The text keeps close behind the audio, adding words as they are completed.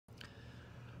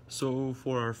So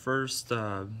for our first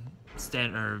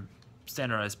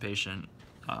standardized patient,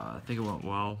 I think it went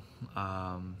well.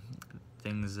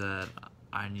 Things that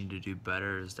I need to do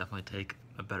better is definitely take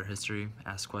a better history,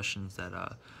 ask questions that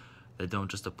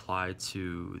don't just apply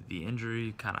to the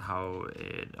injury, kind of how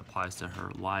it applies to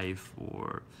her life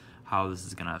or how this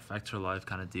is gonna affect her life,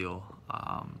 kind of deal.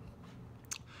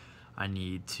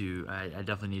 I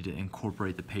definitely need to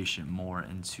incorporate the patient more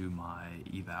into my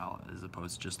eval as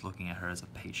opposed to just looking at her as a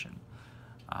patient.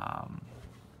 Um,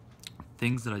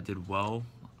 Things that I did well,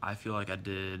 I feel like I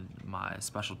did my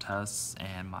special tests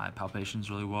and my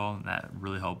palpations really well, and that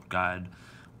really helped guide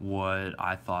what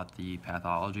I thought the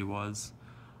pathology was.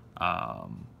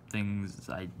 Things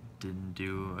I didn't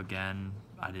do, again,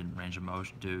 I didn't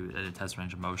test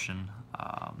range of motion.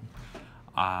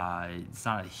 It's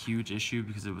not a huge issue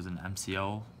because it was an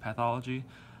MCL pathology,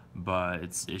 but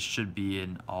it should be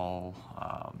in all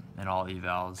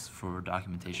evals for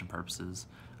documentation purposes.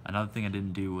 Another thing I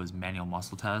didn't do was manual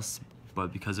muscle tests,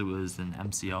 but because it was an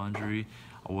MCL injury,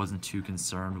 I wasn't too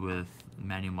concerned with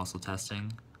manual muscle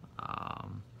testing,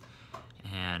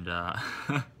 and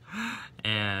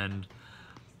and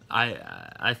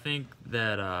I think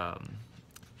that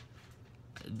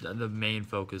the main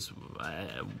focus,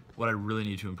 what I really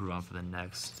need to improve on for the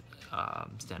next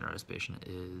standardized patient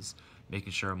is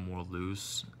making sure I'm more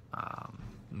loose,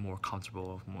 more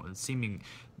comfortable,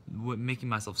 making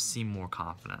myself seem more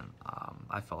confident.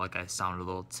 I felt like I sounded a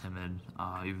little timid,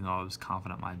 even though I was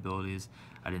confident in my abilities.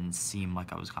 I didn't seem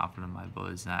like I was confident in my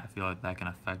abilities, and I feel like that can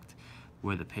affect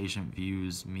where the patient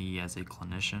views me as a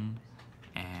clinician,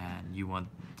 and you want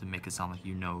to make it sound like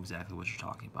you know exactly what you're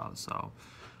talking about. So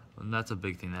that's a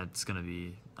big thing that's going to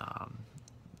be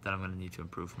that I'm going to need to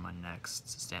improve for my next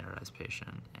standardized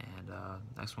patient, and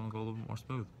next one will go a little bit more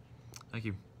smooth. Thank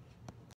you.